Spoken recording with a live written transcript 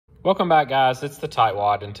Welcome back, guys. It's the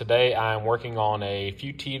TightWad, and today I'm working on a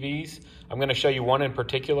few TVs. I'm going to show you one in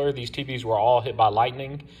particular. These TVs were all hit by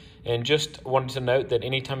lightning, and just wanted to note that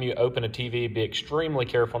anytime you open a TV, be extremely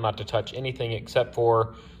careful not to touch anything except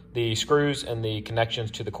for the screws and the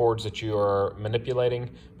connections to the cords that you are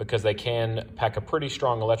manipulating, because they can pack a pretty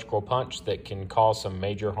strong electrical punch that can cause some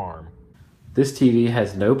major harm. This TV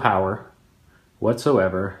has no power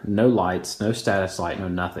whatsoever, no lights, no status light, no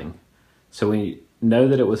nothing. So we know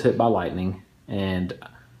that it was hit by lightning, and I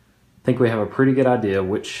think we have a pretty good idea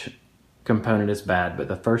which component is bad, but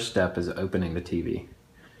the first step is opening the TV.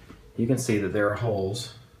 You can see that there are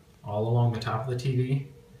holes all along the top of the TV,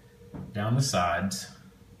 down the sides,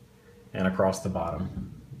 and across the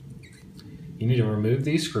bottom. You need to remove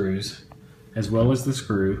these screws, as well as the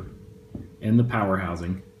screw in the power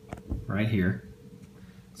housing right here.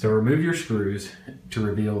 So remove your screws to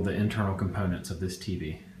reveal the internal components of this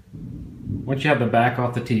TV. Once you have the back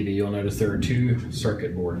off the TV, you'll notice there are two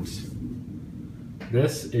circuit boards.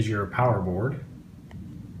 This is your power board.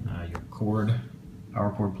 Your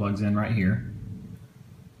power cord plugs in right here.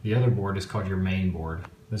 The other board is called your main board.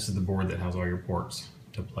 This is the board that has all your ports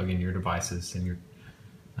to plug in your devices and your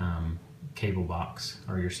cable box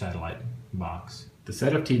or your satellite box. The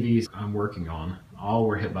set of TVs I'm working on all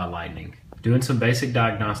were hit by lightning. Doing some basic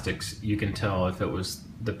diagnostics, you can tell if it was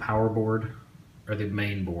the power board or the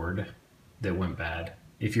main board that went bad.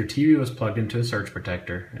 If your TV was plugged into a surge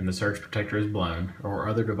protector and the surge protector is blown, or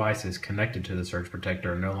other devices connected to the surge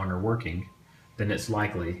protector are no longer working, then it's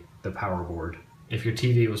likely the power board. If your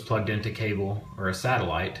TV was plugged into cable or a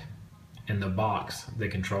satellite and the box that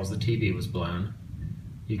controls the TV was blown,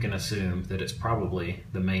 you can assume that it's probably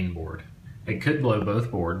the main board. It could blow both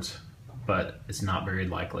boards, but it's not very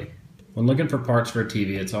likely. When looking for parts for a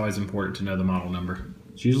TV, it's always important to know the model number.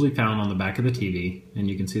 It's usually found on the back of the TV, and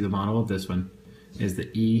you can see the model of this one is the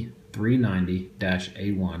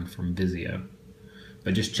E390-A1 from Vizio.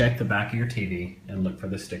 But just check the back of your TV and look for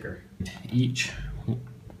the sticker. Each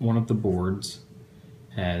one of the boards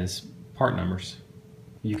has part numbers.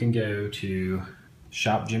 You can go to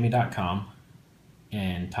shopjimmy.com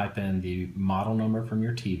and type in the model number from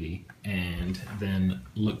your TV, and then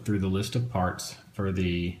look through the list of parts for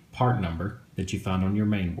the part number that you found on your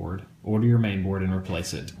main board. Order your main board and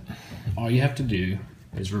replace it. All you have to do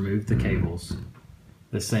is remove the cables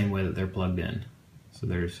the same way that they're plugged in. So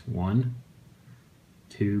there's 1,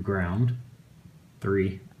 2 ground,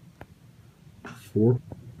 3, 4,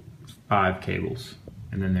 5 cables,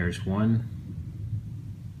 and then there's 1,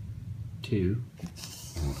 2,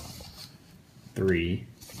 3,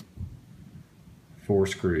 4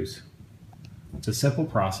 screws. It's a simple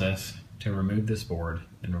process to remove this board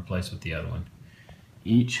and replace with the other one.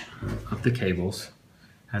 Each of the cables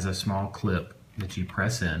has a small clip that you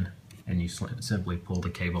press in, and you simply pull the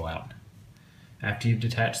cable out. After you've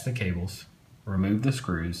detached the cables, remove the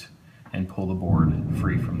screws and pull the board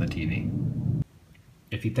free from the TV.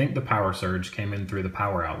 If you think the power surge came in through the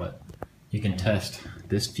power outlet, you can test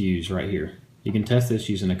this fuse right here. You can test this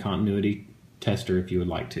using a continuity tester if you would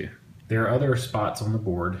like to. There are other spots on the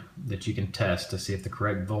board that you can test to see if the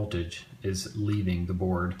correct voltage is leaving the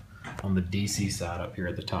board on the DC side up here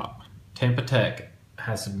at the top. Tampa Tech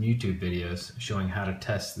has some YouTube videos showing how to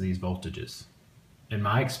test these voltages. In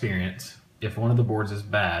my experience, if one of the boards is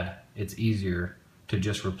bad, it's easier to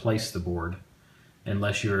just replace the board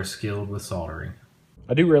unless you're skilled with soldering.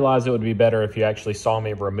 I do realize it would be better if you actually saw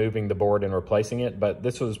me removing the board and replacing it, but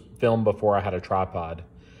this was filmed before I had a tripod.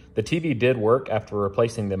 The TV did work after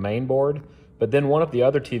replacing the main board, but then one of the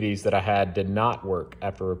other TVs that I had did not work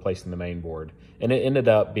after replacing the main board, and it ended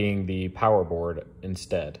up being the power board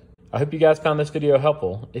instead. I hope you guys found this video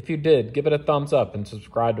helpful. If you did, give it a thumbs up and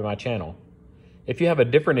subscribe to my channel. If you have a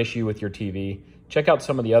different issue with your TV, check out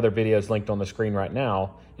some of the other videos linked on the screen right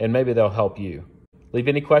now, and maybe they'll help you. Leave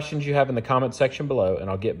any questions you have in the comment section below, and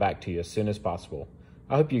I'll get back to you as soon as possible.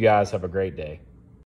 I hope you guys have a great day.